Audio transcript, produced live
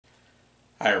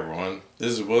Hi everyone,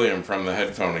 this is William from the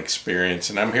Headphone Experience,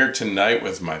 and I'm here tonight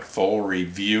with my full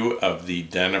review of the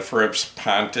Denafrips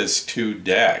Pontus II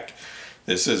deck.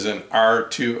 This is an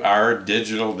R2R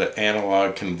digital to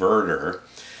analog converter.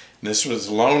 This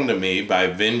was loaned to me by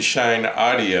Vinshine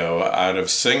Audio out of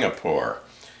Singapore.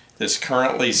 This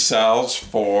currently sells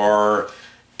for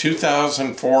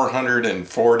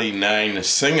 2,449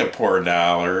 Singapore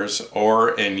dollars,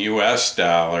 or in US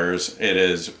dollars it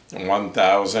is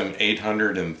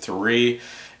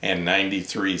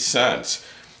 1,803.93 cents.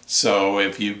 So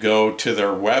if you go to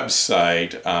their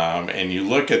website and you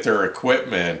look at their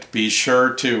equipment, be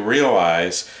sure to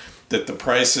realize that the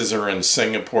prices are in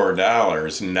Singapore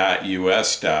dollars, not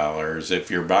US dollars if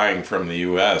you're buying from the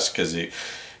US, because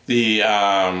the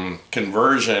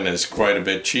conversion is quite a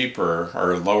bit cheaper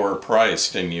or lower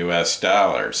priced in US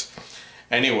dollars.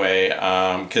 Anyway,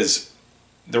 because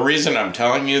the reason I'm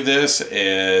telling you this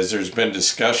is there's been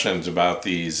discussions about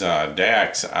these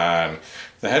DACs on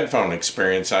the Headphone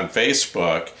Experience on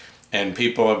Facebook, and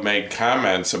people have made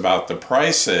comments about the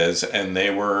prices, and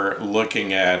they were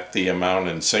looking at the amount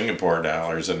in Singapore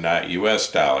dollars and not US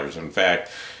dollars. In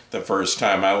fact, the first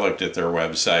time I looked at their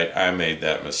website, I made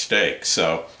that mistake.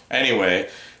 So anyway,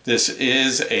 this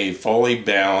is a fully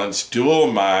balanced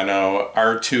dual mono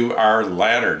R2R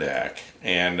ladder deck,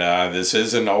 and this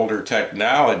is an older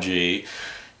technology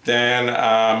than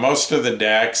most of the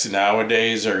DACs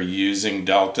nowadays are using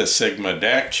Delta Sigma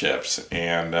DAC chips,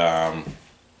 and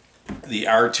the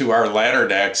R2R ladder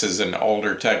DACs is an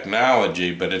older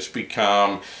technology, but it's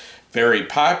become very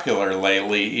popular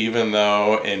lately, even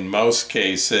though in most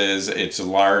cases it's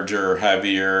larger,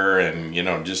 heavier, and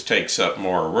just takes up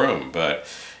more room. But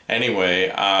anyway,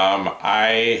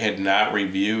 I had not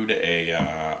reviewed a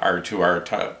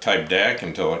R2R type DAC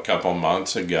until a couple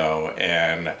months ago,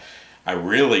 and I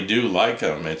really do like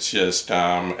them. It's just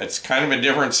it's kind of a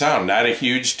different sound, not a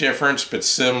huge difference, but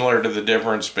similar to the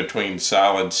difference between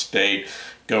solid state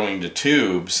going to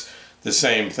tubes. The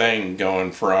same thing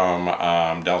going from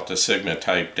Delta Sigma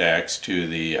type DACs to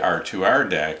the R2R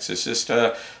DACs. It's just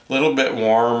a little bit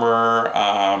warmer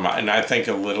and I think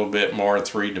a little bit more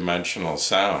three-dimensional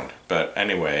sound. But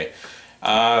anyway,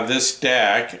 this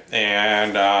DAC,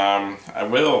 and I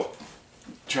will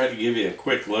try to give you a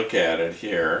quick look at it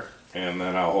here, and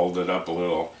then I'll hold it up a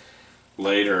little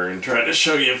later and try to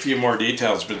show you a few more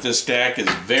details. But this DAC is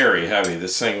very heavy.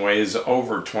 This thing weighs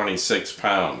over 26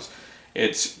 pounds.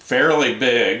 It's fairly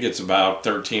big. It's about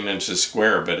 13 inches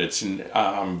square, but it's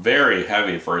very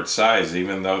heavy for its size,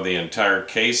 even though the entire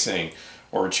casing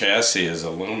or chassis is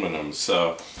aluminum.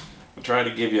 So I'll try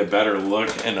to give you a better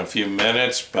look in a few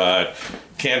minutes, but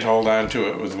can't hold on to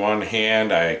it with one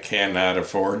hand. I cannot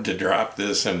afford to drop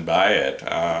this and buy it.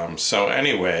 So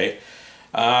anyway,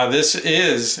 this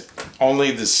is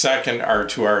only the second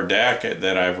R2R DAC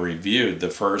that I've reviewed. The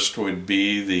first would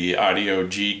be the Audio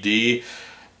GD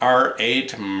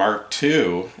R8 Mark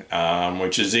II,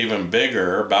 which is even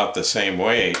bigger, about the same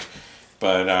weight.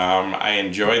 But I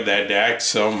enjoyed that DAC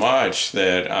so much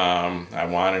that I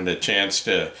wanted a chance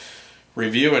to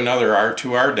review another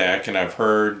R2R DAC, and I've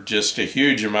heard just a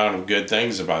huge amount of good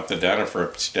things about the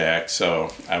Denafrips DAC,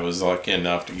 so I was lucky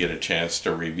enough to get a chance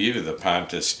to review the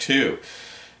Pontus II.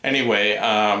 Anyway,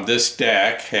 this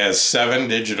DAC has 7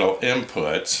 digital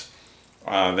inputs.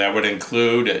 That would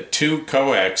include 2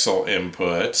 coaxial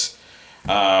inputs.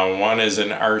 One is an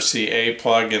RCA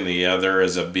plug and the other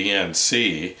is a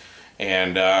BNC.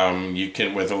 And you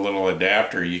can, with a little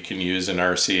adapter, you can use an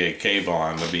RCA cable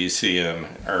on the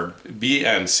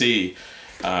BNC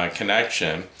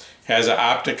connection. Has an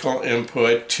optical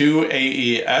input, 2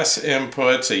 AES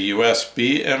inputs, a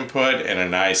USB input, and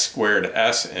an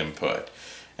I2S input.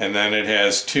 And then it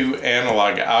has 2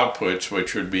 analog outputs,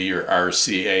 which would be your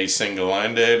RCA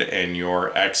single-ended and your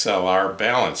XLR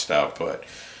balanced output.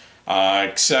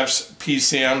 Accepts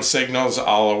PCM signals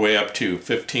all the way up to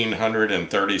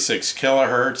 1536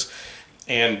 kilohertz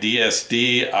and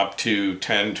DSD up to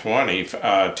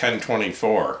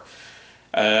 1024.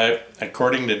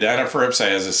 According to Denafrips,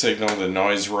 it has a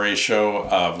signal-to-noise ratio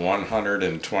of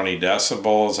 120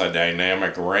 decibels, a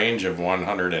dynamic range of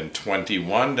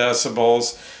 121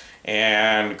 decibels,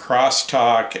 and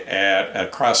crosstalk at a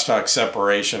crosstalk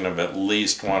separation of at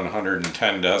least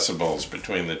 110 decibels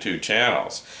between the 2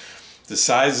 channels. The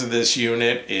size of this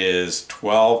unit is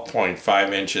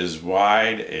 12.5 inches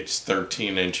wide, it's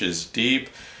 13 inches deep,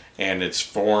 and it's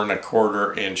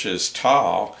 4¼ inches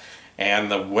tall.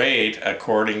 And the weight,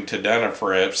 according to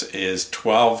Denafrips, is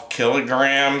 12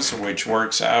 kilograms, which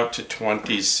works out to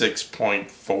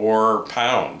 26.4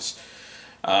 pounds.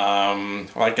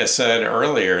 Like I said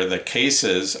earlier, the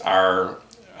cases are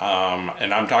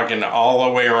and I'm talking all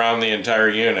the way around the entire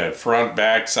unit, front,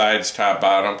 back, sides, top,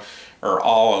 bottom, are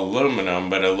all aluminum,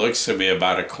 but it looks to be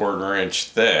about a 1/4 inch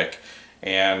thick.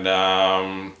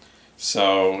 And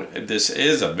so this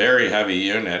is a very heavy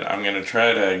unit. I'm going to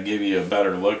try to give you a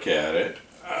better look at it.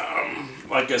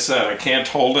 Like I said, I can't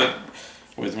hold it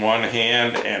with one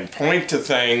hand and point to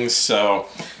things, so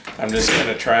I'm just going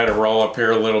to try to roll up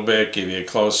here a little bit, give you a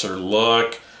closer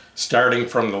look. Starting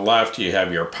from the left, you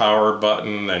have your power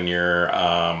button, then your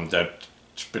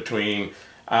that's between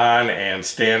on and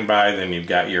standby. Then you've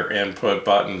got your input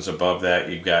buttons. Above that,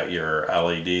 you've got your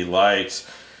LED lights.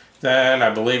 Then I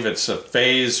believe it's a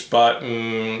phase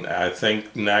button. I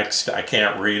think next, I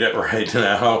can't read it right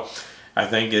now, I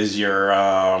think is your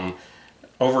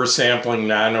oversampling,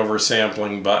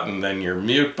 non-oversampling button, then your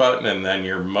mute button, and then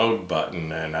your mode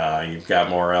button. And you've got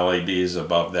more LEDs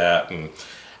above that. And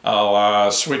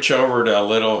I'll switch over to a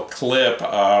little clip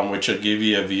which will give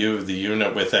you a view of the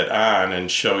unit with it on and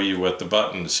show you what the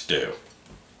buttons do.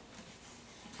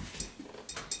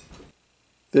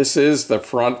 This is the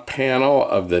front panel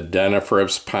of the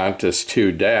Denafrips Pontus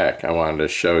II deck. I wanted to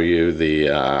show you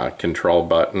the control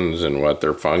buttons and what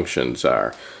their functions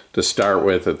are. To start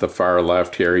with, at the far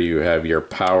left here, you have your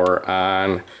power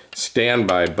on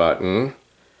standby button.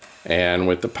 And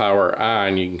with the power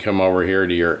on, you can come over here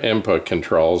to your input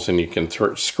controls, and you can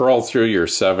scroll through your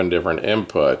 7 different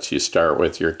inputs. You start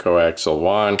with your coaxial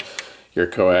 1, your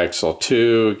coaxial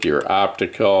 2, your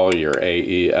optical, your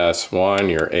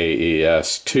AES1, your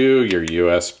AES2, your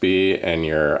USB, and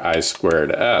your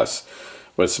I2S.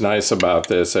 What's nice about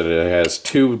this is that it has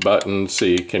 2 buttons, so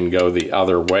you can go the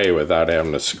other way without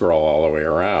having to scroll all the way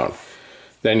around.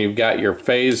 Then you've got your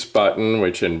phase button,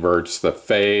 which inverts the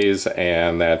phase,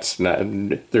 and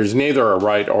there's neither a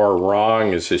right or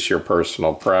wrong. It's just your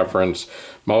personal preference.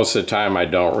 Most of the time, I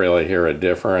don't really hear a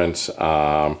difference.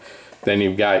 Then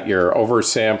you've got your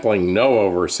oversampling, no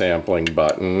oversampling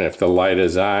button. If the light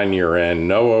is on, you're in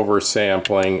no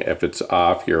oversampling. If it's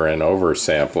off, you're in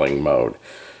oversampling mode.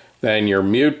 Then your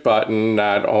mute button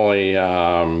not only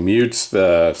mutes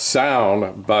the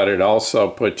sound, but it also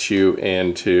puts you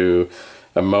into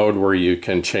a mode where you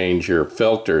can change your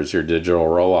filters, your digital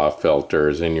roll-off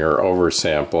filters, in your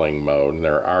oversampling mode. And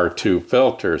they're R2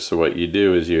 filters, so what you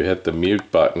do is you hit the mute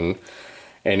button,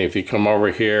 and if you come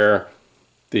over here,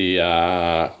 the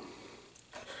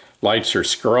lights are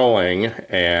scrolling,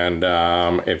 and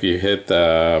if you hit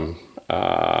the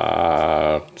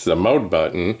mode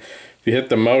button, if you hit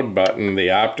the mode button,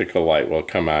 the optical light will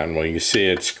come on. Well, you see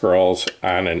it scrolls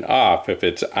on and off. If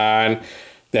it's on,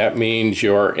 that means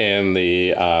you're in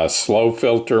the slow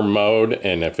filter mode,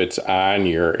 and if it's on,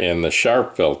 you're in the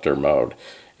sharp filter mode.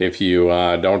 If you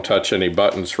don't touch any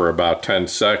buttons for about 10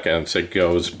 seconds, it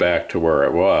goes back to where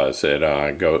it was. It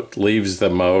leaves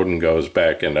the mode and goes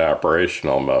back into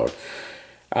operational mode.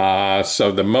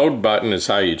 So the mode button is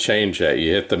how you change that.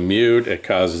 You hit the mute, it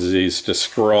causes these to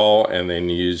scroll, and then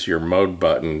you use your mode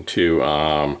button to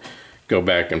go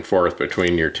back and forth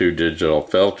between your 2 digital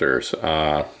filters.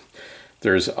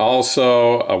 There's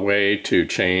also a way to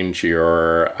change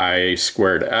your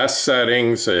I2S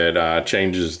settings. It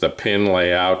changes the pin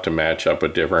layout to match up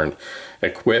with different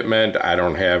equipment. I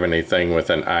don't have anything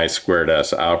with an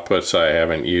I2S output, so I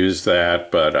haven't used that,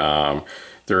 but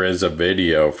there is a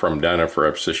video from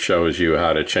Denafrips that shows you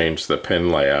how to change the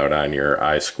pin layout on your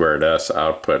I2S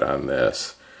output on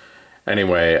this.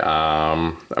 Anyway,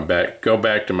 go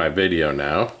back to my video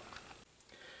now.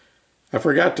 I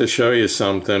forgot to show you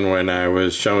something when I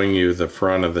was showing you the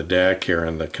front of the deck here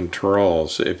and the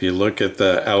controls. If you look at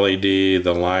the LED,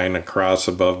 the line across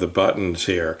above the buttons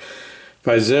here, if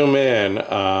I zoom in,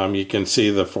 you can see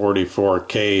the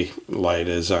 44K light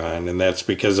is on, and that's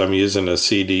because I'm using a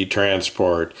CD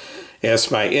transport as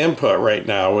my input right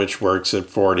now, which works at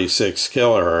 46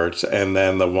 kilohertz, and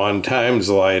then the 1 times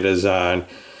light is on,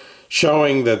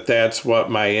 showing that that's what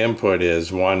my input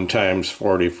is, 1 times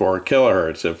 44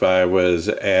 kilohertz. If I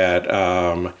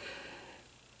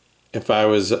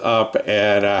was up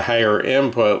at a higher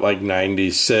input like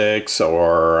 96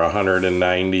 or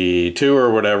 192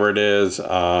 or whatever it is,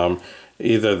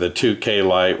 either the 2K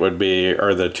light would be,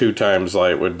 or the 2 times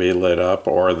light would be lit up,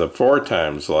 or the 4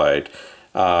 times light.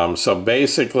 So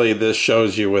basically this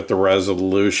shows you what the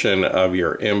resolution of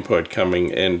your input coming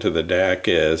into the DAC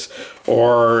is,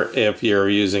 or if you're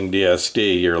using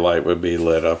DSD, your light would be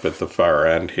lit up at the far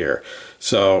end here.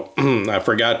 So I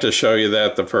forgot to show you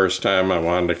that the first time. I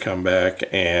wanted to come back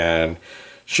and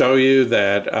show you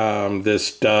that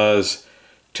this does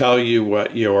tell you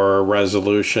what your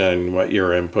resolution, what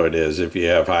your input is if you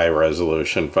have high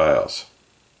resolution files.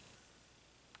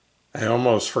 I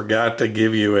almost forgot to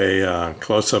give you a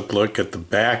close-up look at the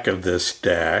back of this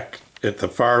DAC. At the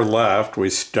far left, we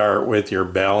start with your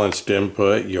balanced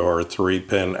input, your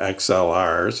 3-pin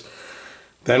XLRs.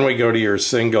 Then we go to your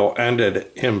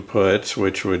single-ended inputs,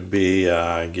 which would be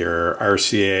your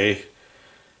RCA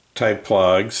type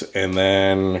plugs. And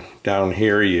then down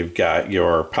here, you've got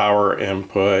your power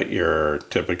input, your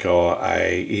typical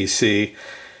IEC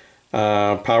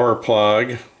power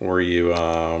plug, where you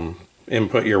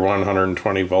input your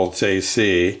 120 volts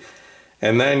AC,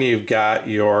 and then you've got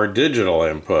your digital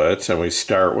inputs, and we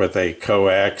start with a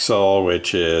coaxial,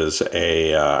 which is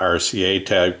a RCA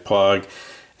type plug,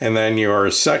 and then your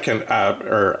second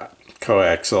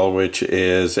coaxial, which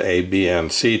is a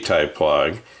BNC type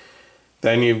plug.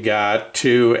 Then you've got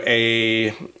two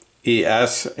AES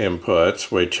inputs,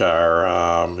 which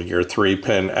are your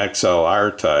 3-pin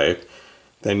XLR type.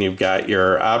 Then you've got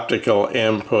your optical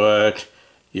input,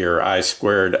 your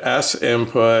I2S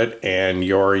input, and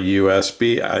your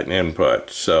USB input.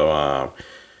 So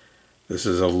this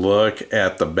is a look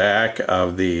at the back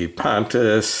of the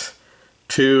Pontus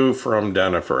II from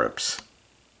Denafrips.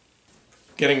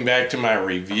 Getting back to my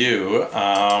review,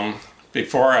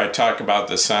 before I talk about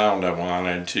the sound, I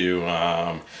wanted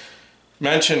to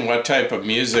mention what type of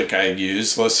music I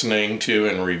used listening to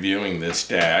and reviewing this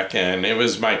DAC, and it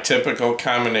was my typical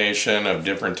combination of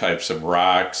different types of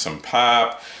rock, some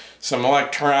pop, some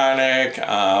electronic,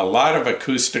 a lot of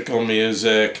acoustical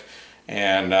music,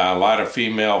 and a lot of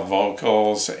female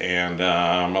vocals, and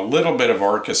a little bit of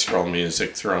orchestral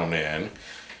music thrown in.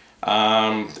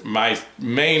 My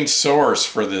main source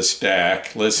for this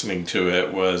DAC, listening to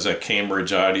it, was a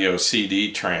Cambridge Audio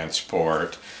CD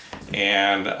transport.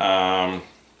 And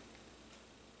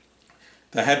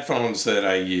the headphones that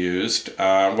I used,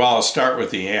 well, I'll start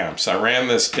with the amps. I ran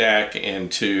this DAC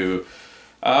into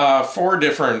 4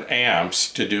 different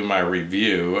amps to do my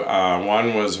review.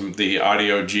 One was the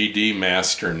Audio GD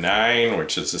Master 9,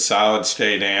 which is a solid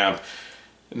state amp.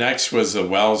 Next was the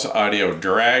Wells Audio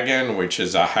Dragon, which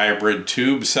is a hybrid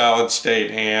tube solid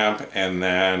state amp. And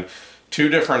then 2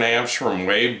 different amps from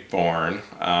Waveborn.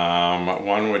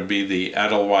 One would be the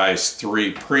Edelweiss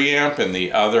 3 preamp, and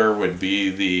the other would be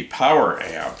the Power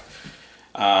Amp.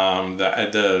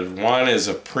 The one is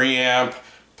a preamp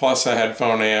plus a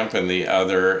headphone amp, and the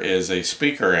other is a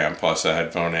speaker amp plus a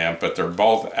headphone amp, but they're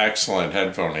both excellent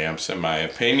headphone amps in my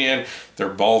opinion. They're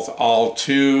both all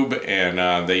tube,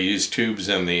 and they use tubes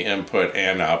in the input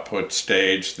and output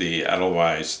stage. The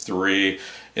Edelweiss 3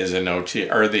 is an or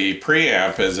the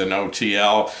preamp is an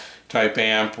OTL type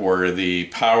amp, where the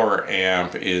power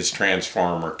amp is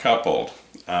transformer coupled.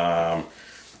 The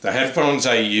headphones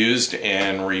I used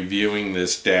in reviewing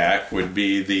this DAC would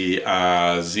be the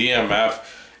ZMF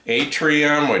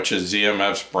Atrium, which is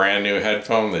ZMF's brand new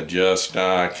headphone that just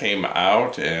came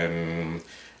out, and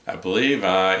I believe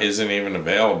isn't even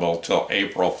available till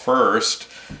April 1st.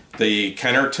 The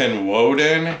Kennerton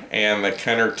Woden and the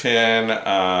Kennerton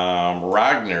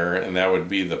Ragnar, and that would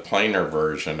be the planar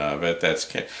version of it. That's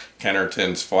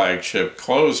Kennerton's flagship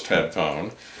closed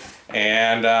headphone.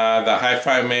 And the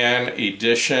Hi-Fi Man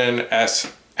Edition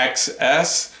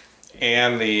XS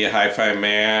and the Hi-Fi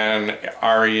Man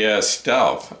Aria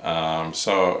Stealth.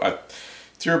 So I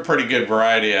threw a pretty good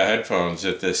variety of headphones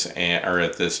at this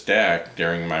DAC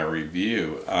during my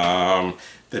review.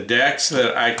 The DACs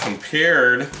that I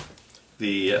compared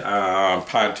the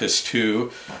Pontus II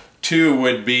to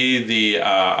would be the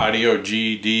Audio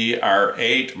GD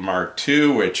R8 Mark II,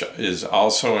 which is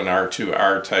also an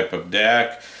R2R type of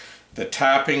DAC. The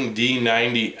Topping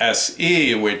D90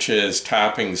 SE, which is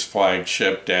Topping's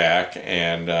flagship DAC,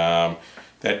 and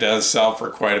that does sell for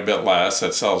quite a bit less.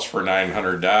 It sells for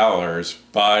 $900,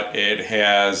 but it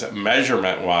has,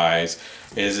 measurement-wise,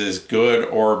 is as good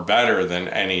or better than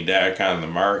any DAC on the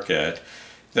market.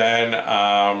 Then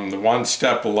the one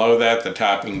step below that, the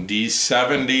Topping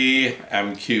D70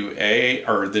 MQA,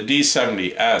 or the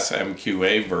D70S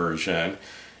MQA version.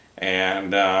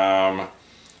 And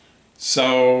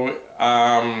so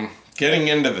getting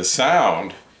into the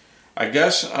sound, I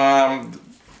guess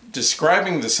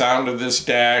describing the sound of this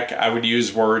DAC, I would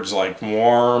use words like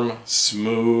warm,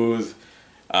 smooth,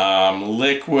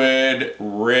 liquid,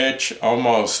 rich,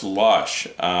 almost lush.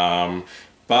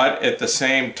 But at the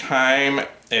same time,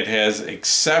 it has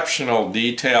exceptional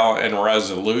detail and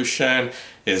resolution,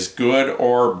 is good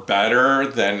or better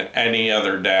than any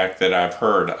other DAC that I've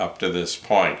heard up to this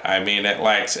point. I mean, it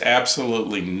lacks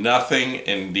absolutely nothing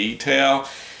in detail,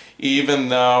 even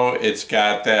though it's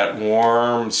got that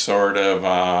warm sort of,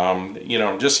 you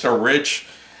know, just a rich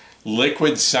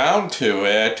liquid sound to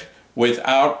it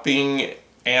without being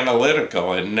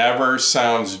analytical. It never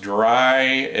sounds dry.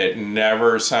 It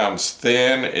never sounds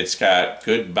thin. It's got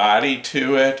good body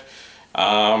to it.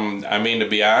 I mean, to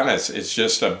be honest, it's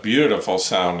just a beautiful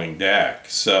sounding DAC.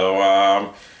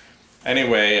 So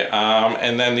anyway,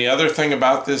 and then the other thing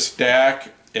about this DAC,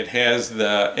 it has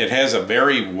a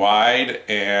very wide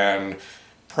and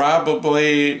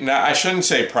probably, now I shouldn't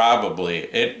say probably,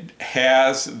 it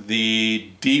has the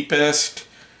deepest,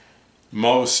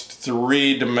 most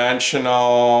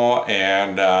three-dimensional,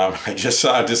 and I just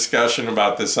saw a discussion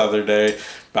about this other day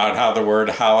about how the word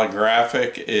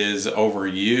holographic is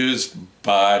overused,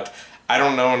 but I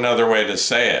don't know another way to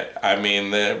say it. I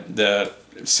mean, the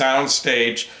sound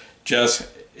stage just,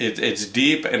 it's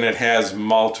deep and it has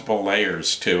multiple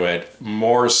layers to it,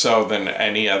 more so than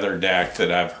any other DAC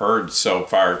that I've heard so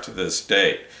far to this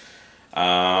date.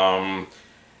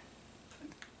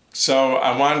 So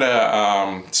I wanted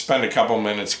to spend a couple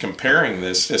minutes comparing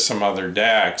this to some other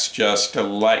DACs just to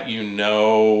let you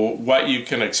know what you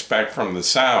can expect from the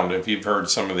sound if you've heard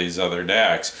some of these other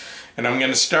DACs. And I'm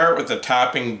going to start with the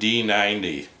topping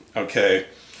D90. Okay,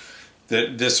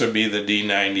 this would be the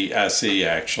D90 SE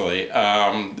actually.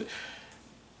 The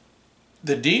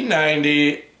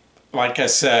D90, like I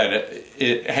said,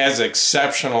 it has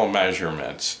exceptional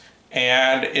measurements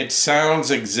and it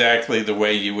sounds exactly the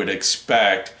way you would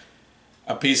expect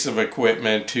a piece of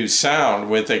equipment to sound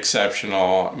with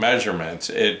exceptional measurements.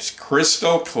 It's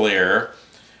crystal clear,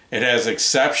 it has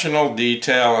exceptional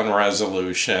detail and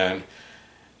resolution,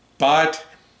 but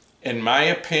in my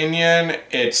opinion,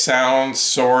 it sounds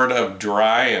sort of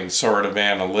dry and sort of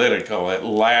analytical. It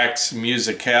lacks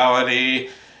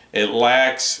musicality, it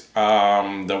lacks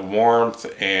the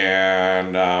warmth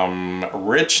and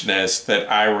richness that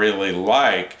I really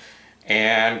like.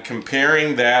 And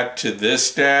comparing that to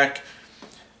this DAC,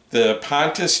 the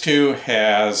Pontus II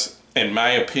has, in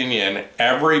my opinion,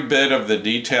 every bit of the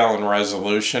detail and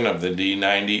resolution of the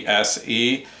D90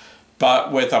 SE,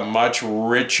 but with a much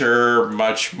richer,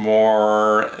 much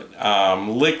more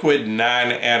liquid,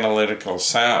 non-analytical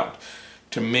sound.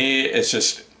 To me, it's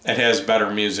just, it has better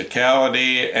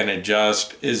musicality and it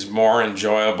just is more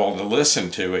enjoyable to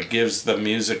listen to. It gives the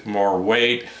music more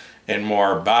weight and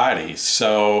more body.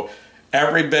 So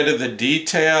every bit of the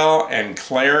detail and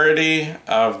clarity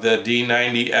of the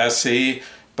D90 SE,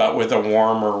 but with a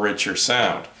warmer, richer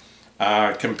sound.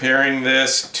 Comparing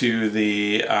this to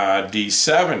the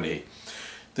D70.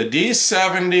 The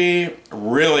D70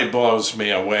 really blows me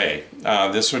away.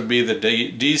 This would be the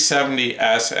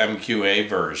D70S MQA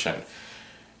version.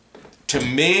 To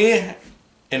me,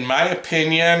 in my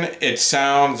opinion, it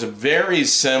sounds very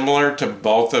similar to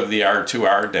both of the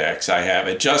R2R DACs I have.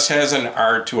 It just has an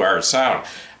R2R sound.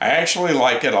 I actually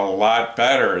like it a lot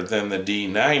better than the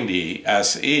D90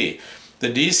 SE.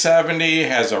 The D70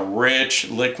 has a rich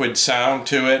liquid sound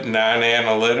to it,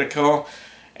 non-analytical,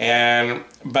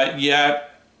 but yet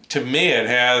to me it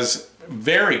has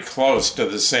very close to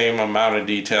the same amount of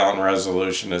detail and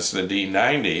resolution as the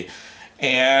D90.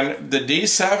 And the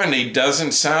D70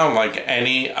 doesn't sound like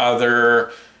any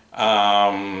other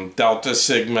Delta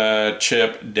Sigma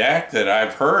chip DAC that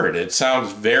I've heard. It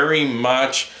sounds very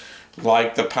much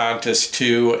like the Pontus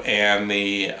II and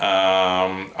the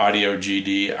Audio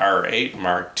GD R8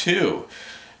 Mark II.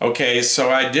 Okay, so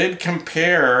I did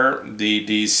compare the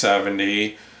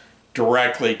D70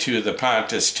 directly to the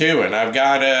Pontus II, and I've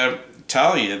got to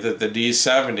tell you that the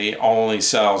D70 only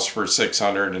sells for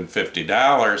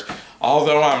 $650,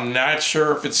 although I'm not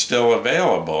sure if it's still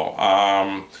available.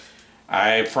 From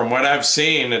what I've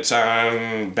seen, it's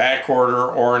on back order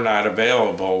or not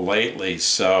available lately.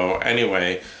 So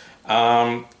anyway,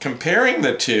 comparing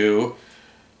the two,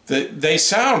 they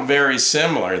sound very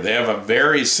similar. They have a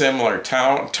very similar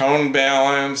tone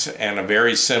balance and a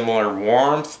very similar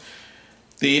warmth.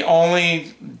 The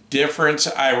only difference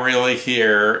I really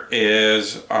hear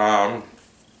is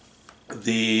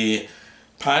the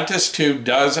Pontus II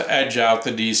does edge out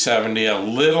the D70 a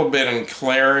little bit in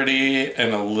clarity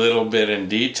and a little bit in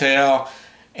detail,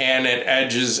 and it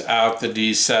edges out the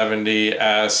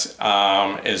D70S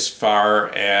as far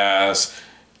as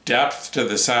depth to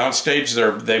the sound stage.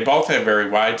 They both have very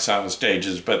wide sound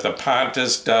stages, but the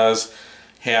Pontus does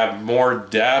have more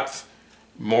depth,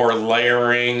 more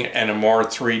layering, and a more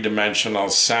three-dimensional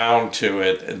sound to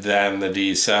it than the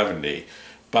D70.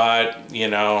 But, you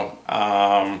know,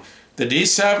 the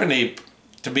D70,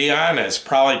 to be honest,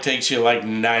 probably takes you like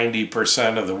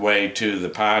 90% of the way to the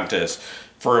Pontus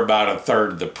for about a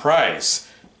third the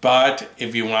price. But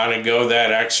if you want to go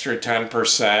that extra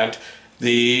 10%,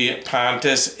 the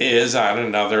Pontus is on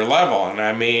another level. And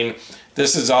I mean,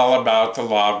 This is all about the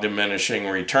law of diminishing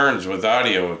returns with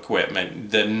audio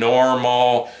equipment. The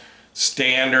normal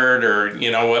standard, or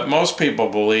what most people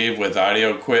believe with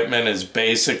audio equipment, is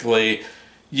basically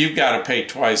you've got to pay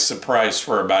twice the price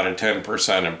for about a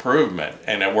 10% improvement,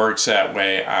 and it works that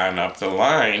way on up the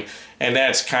line, and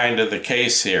that's kind of the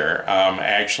case here.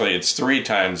 Actually, it's 3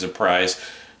 times the price.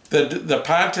 The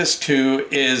Pontus II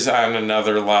is on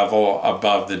another level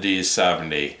above the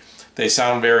D70. They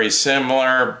sound very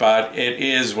similar, but it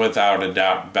is without a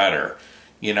doubt better.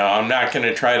 I'm not going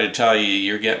to try to tell you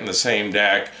you're getting the same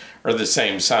DAC or the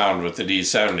same sound with the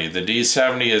D70. The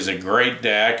D70 is a great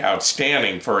DAC,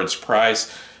 outstanding for its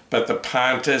price, but the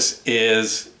Pontus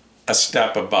is a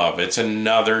step above. It's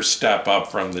another step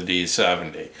up from the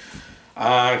D70.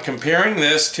 Comparing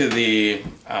this to the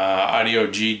Audio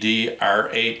GD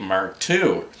R8 Mark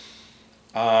II,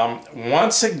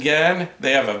 once again,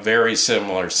 they have a very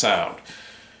similar sound.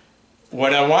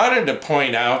 What I wanted to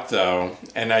point out though,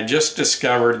 and I just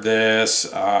discovered this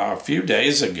a few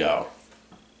days ago,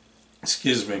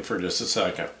 excuse me for just a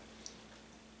second.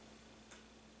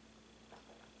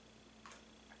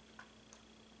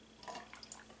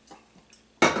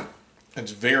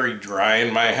 It's very dry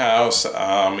in my house,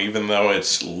 even though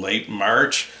it's late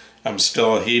March. I'm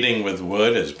still heating with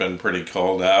wood. It's been pretty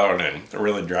cold out, and it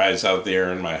really dries out the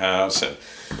air in my house. And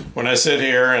when I sit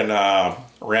here and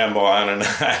ramble on and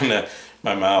on,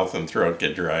 my mouth and throat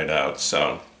get dried out.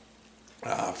 So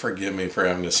forgive me for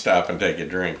having to stop and take a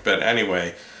drink. But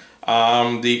anyway,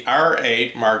 the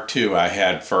R8 Mark II I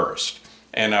had first,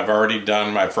 and I've already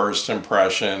done my first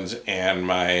impressions and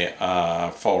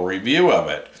my full review of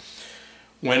it.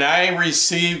 When I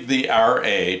received the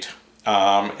R8,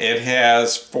 it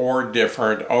has 4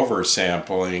 different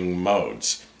oversampling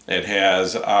modes. It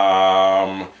has,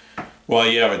 well,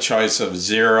 you have a choice of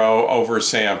 0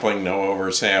 oversampling, no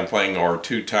oversampling, or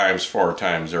 2 times, 4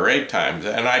 times, or 8 times.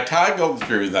 And I toggled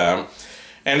through them,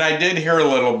 and I did hear a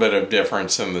little bit of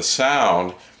difference in the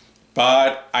sound,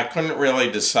 but I couldn't really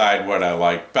decide what I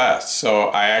liked best. So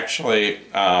I actually,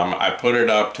 I put it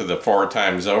up to the 4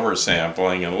 times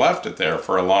oversampling and left it there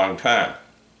for a long time.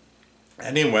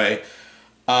 Anyway,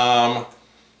 I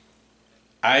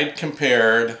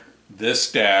compared this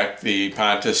DAC, the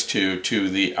Pontus II, to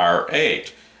the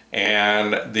R8.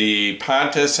 And the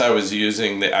Pontus, I was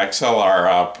using the XLR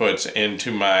outputs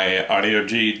into my Audio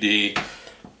GD,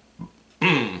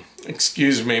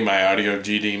 excuse me, my Audio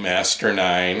GD Master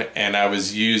 9, and I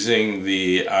was using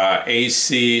the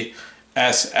AC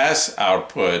SS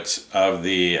outputs of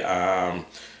the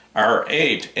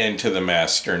R8 into the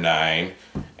Master 9,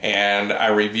 and I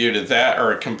reviewed it that,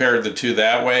 or compared the two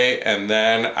that way, and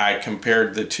then I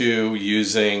compared the two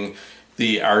using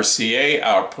the RCA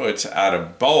outputs out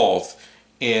of both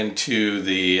into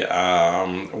the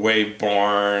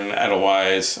Waveborn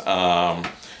Edelweiss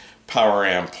Power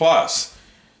Amp Plus.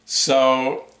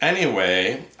 So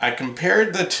anyway, I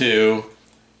compared the two,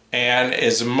 and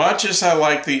as much as I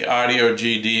like the Audio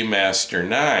GD Master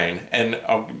 9, and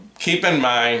keep in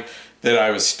mind that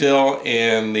I was still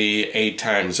in the 8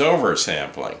 times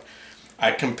oversampling,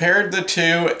 I compared the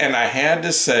two, and I had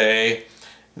to say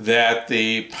that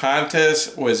the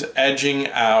Pontus was edging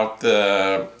out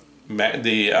the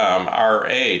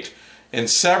R8 in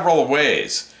several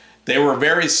ways. They were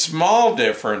very small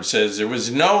differences. There was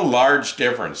no large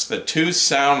difference. The two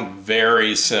sound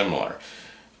very similar.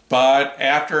 But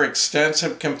after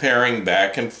extensive comparing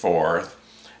back and forth,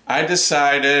 I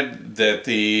decided that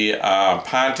the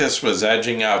Pontus was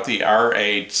edging out the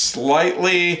R8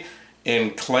 slightly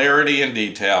in clarity and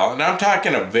detail. And I'm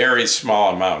talking a very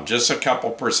small amount, just a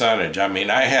couple percentage. I mean,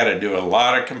 I had to do a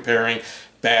lot of comparing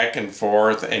back and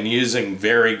forth and using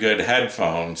very good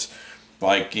headphones,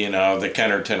 like, you know, the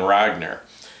Kennerton Rogner.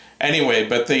 Anyway,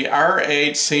 but the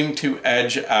R8 seemed to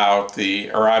edge out the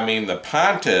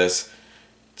Pontus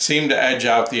seemed to edge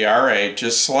out the R8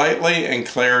 just slightly in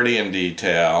clarity and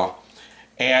detail,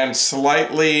 and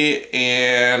slightly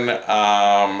in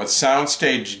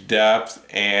soundstage depth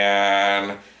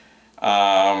and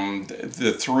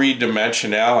the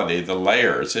three-dimensionality, the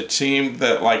layers. It seemed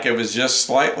that like it was just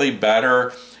slightly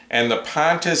better, and the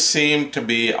Pontus seemed to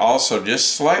be also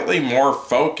just slightly more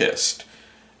focused.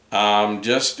 I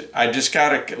just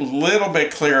got a little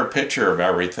bit clearer picture of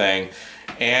everything.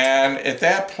 And at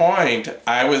that point,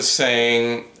 I was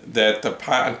saying that the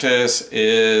Pontus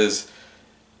is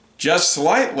just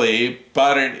slightly,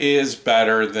 but it is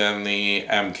better than the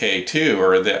MK2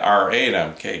 or the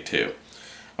R8 MK2.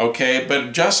 Okay,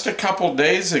 but just a couple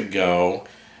days ago,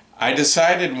 I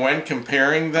decided when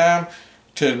comparing them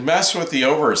to mess with the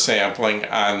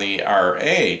oversampling on the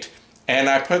R8 and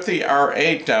I put the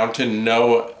R8 down to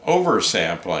no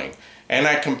oversampling. And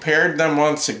I compared them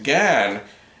once again,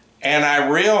 and I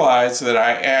realized that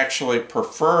I actually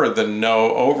prefer the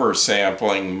no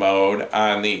oversampling mode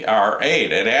on the R8.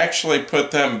 It actually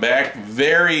put them back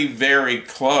very, very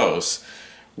close,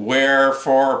 where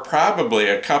for probably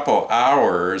a couple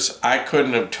hours I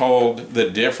couldn't have told the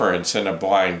difference in a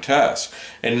blind test.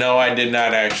 And no, I did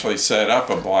not actually set up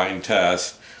a blind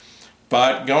test,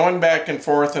 but going back and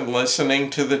forth and listening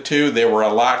to the two, they were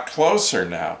a lot closer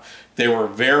now. They were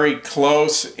very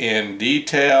close in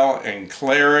detail and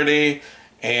clarity,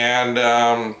 and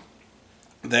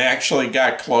they actually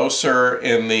got closer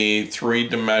in the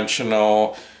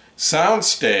three-dimensional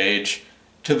soundstage,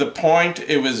 to the point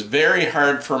it was very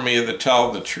hard for me to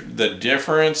tell the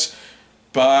difference.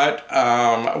 But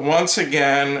once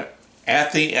again,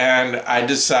 at the end, I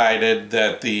decided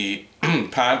that the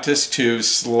Pontus II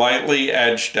slightly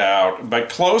edged out, but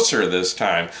closer this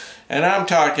time. And I'm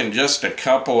talking just a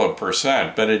couple of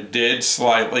percent, but it did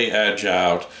slightly edge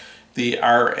out the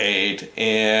R8,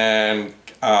 and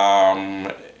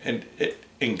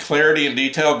in clarity and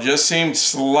detail just seemed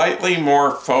slightly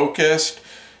more focused.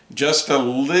 Just a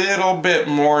little bit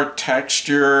more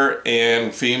texture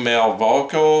in female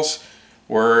vocals,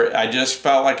 where I just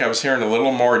felt like I was hearing a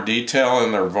little more detail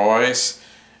in their voice,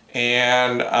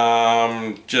 and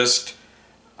just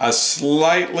a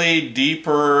slightly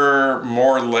deeper,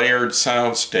 more layered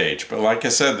soundstage. But like I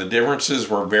said, the differences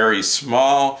were very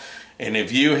small, and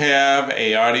if you have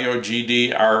a Audio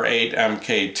GD R8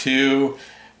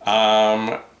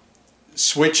 MK2,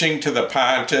 switching to the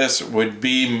Pontus would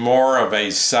be more of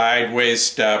a sideways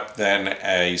step than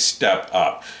a step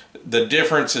up. The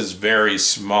difference is very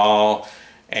small,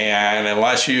 and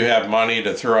unless you have money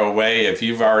to throw away, if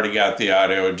you've already got the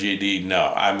Audio GD,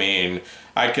 no. I mean,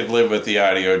 I could live with the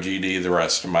Audio GD the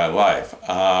rest of my life.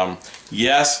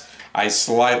 Yes, I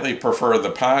slightly prefer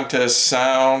the Pontus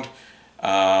sound,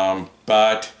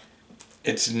 but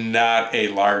it's not a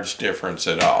large difference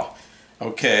at all.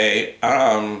 Okay,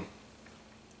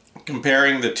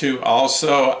 comparing the two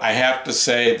also, I have to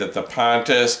say that the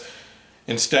Pontus,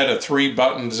 instead of 3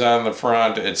 buttons on the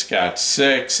front, it's got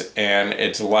 6, and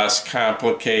it's less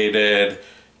complicated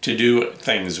to do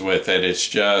things with it. It's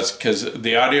just because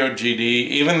the Audio GD,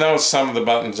 even though some of the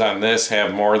buttons on this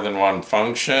have more than one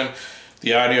function,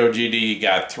 the Audio GD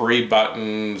got 3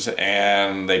 buttons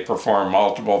and they perform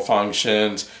multiple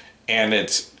functions, and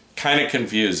it's kind of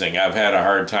confusing. I've had a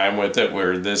hard time with it,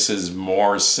 where this is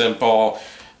more simple.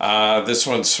 This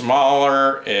one's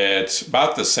smaller. It's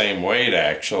about the same weight,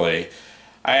 actually.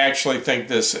 I actually think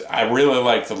this, I really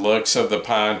like the looks of the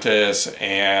Pontus,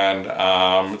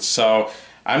 and so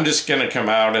I'm just going to come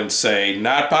out and say,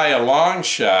 not by a long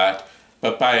shot,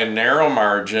 but by a narrow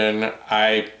margin,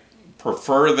 I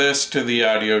prefer this to the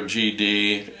Audio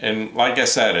GD. And like I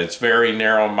said, it's very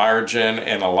narrow margin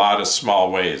in a lot of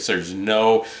small ways. There's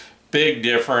no big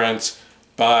difference,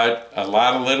 but a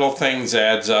lot of little things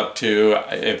adds up to,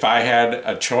 if I had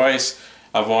a choice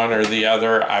of one or the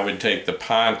other, I would take the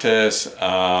Pontus.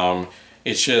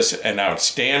 It's just an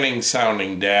outstanding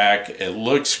sounding DAC. It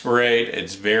looks great.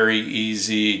 It's very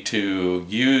easy to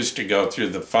use, to go through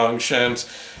the functions.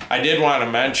 I did want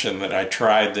to mention that I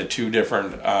tried the two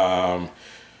different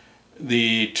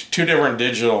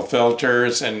digital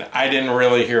filters, and I didn't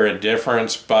really hear a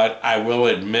difference, but I will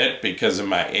admit, because of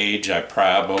my age, I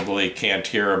probably can't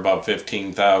hear above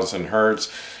 15,000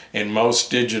 hertz, and most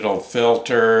digital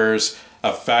filters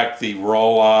affect the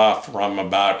roll-off from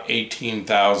about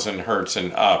 18,000 hertz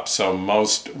and up. So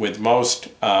with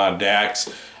most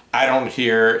DACs, I don't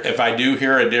hear, if I do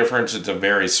hear a difference, it's a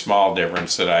very small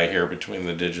difference that I hear between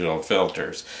the digital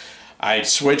filters. I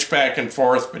switch back and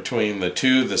forth between the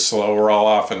two, the slow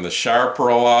roll-off and the sharp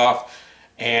roll-off,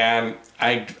 and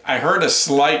I heard a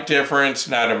slight difference,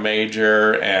 not a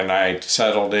major, and I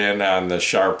settled in on the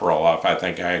sharp roll-off. I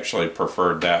think I actually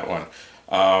preferred that one.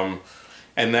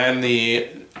 And then the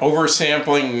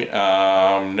oversampling,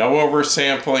 no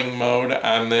oversampling mode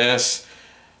on this,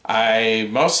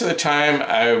 most of the time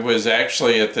I was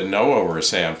actually at the no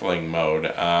oversampling mode.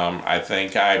 I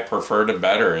think I preferred it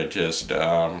better. It just,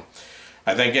 I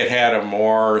think it had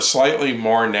a slightly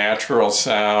more natural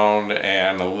sound,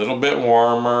 and a little bit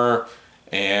warmer,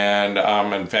 and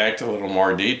in fact a little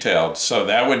more detailed. So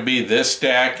that would be this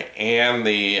DAC and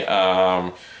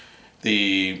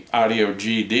the Audio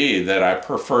GD, that I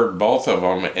preferred both of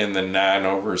them in the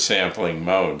non-oversampling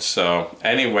mode. So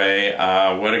anyway,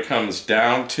 what it comes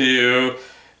down to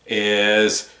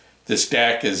is this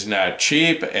DAC is not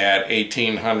cheap at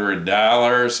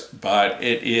 $1,800, but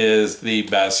it is the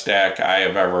best DAC I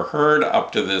have ever heard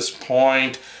up to this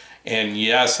point, And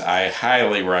yes, I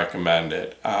highly recommend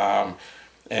it.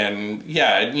 And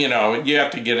yeah, you know, you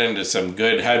have to get into some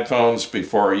good headphones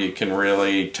before you can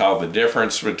really tell the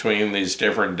difference between these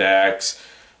different DACs.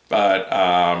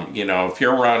 But, you know, if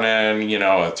you're running, you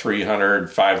know, a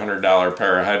 $300, $500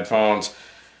 pair of headphones,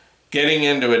 getting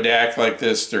into a DAC like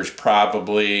this, there's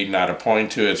probably not a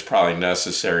point to it. It's probably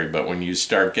necessary. But when you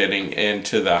start getting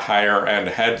into the higher end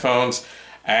headphones,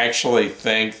 I actually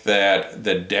think that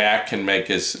the DAC can make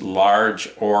as large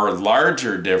or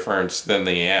larger difference than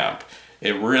the amp.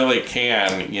 It really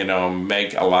can, you know,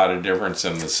 make a lot of difference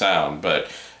in the sound. But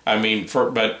I mean,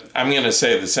 but I'm going to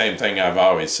say the same thing I've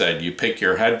always said. You pick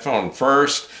your headphone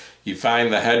first. You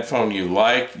find the headphone you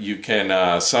like. You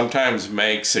can sometimes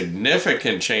make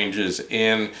significant changes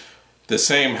in the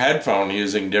same headphone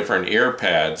using different ear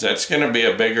pads. That's going to be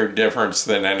a bigger difference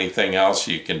than anything else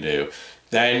you can do.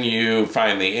 Then you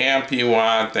find the amp you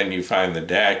want, then you find the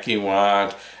DAC you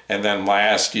want, and then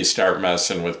last you start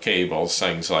messing with cables,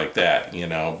 things like that, you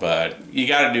know. But you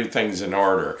got to do things in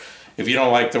order. If you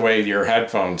don't like the way your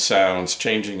headphone sounds,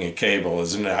 changing a cable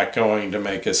is not going to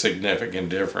make a significant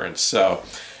difference. So,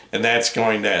 and that's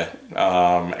going to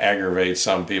aggravate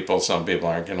some people. Some people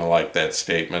aren't going to like that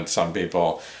statement. Some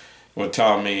people will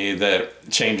tell me that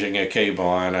changing a cable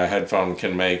on a headphone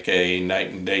can make a night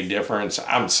and day difference.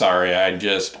 I'm sorry, I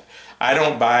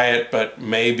don't buy it, but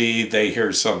maybe they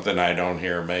hear something I don't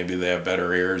hear. Maybe they have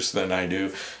better ears than I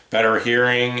do, better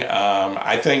hearing.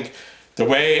 I think the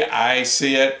way I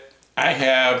see it, I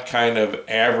have kind of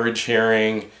average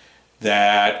hearing,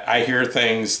 that I hear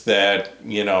things that,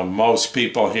 you know, most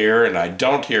people hear, and I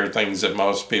don't hear things that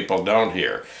most people don't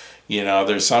hear. You know,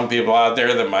 there's some people out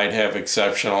there that might have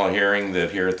exceptional hearing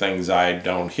that hear things I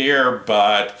don't hear,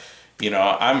 but, you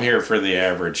know, I'm here for the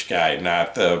average guy,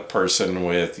 not the person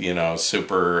with, you know,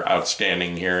 super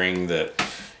outstanding hearing that,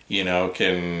 you know,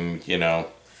 can, you know,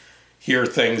 hear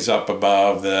things up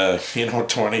above the, you know,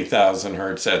 20,000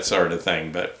 hertz, that sort of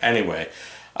thing. But anyway,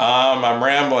 I'm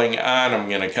rambling on. I'm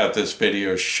going to cut this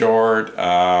video short.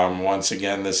 Once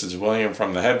again, this is William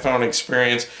from the Headphone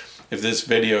Experience. If this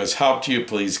video has helped you,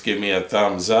 please give me a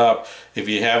thumbs up. If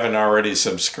you haven't already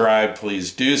subscribed,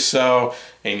 please do so.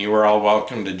 And you are all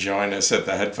welcome to join us at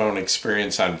the Headphone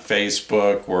Experience on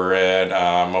Facebook. We're at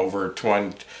over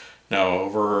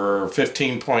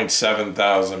 15.7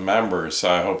 thousand members. So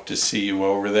I hope to see you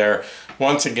over there.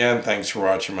 Once again, thanks for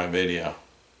watching my video.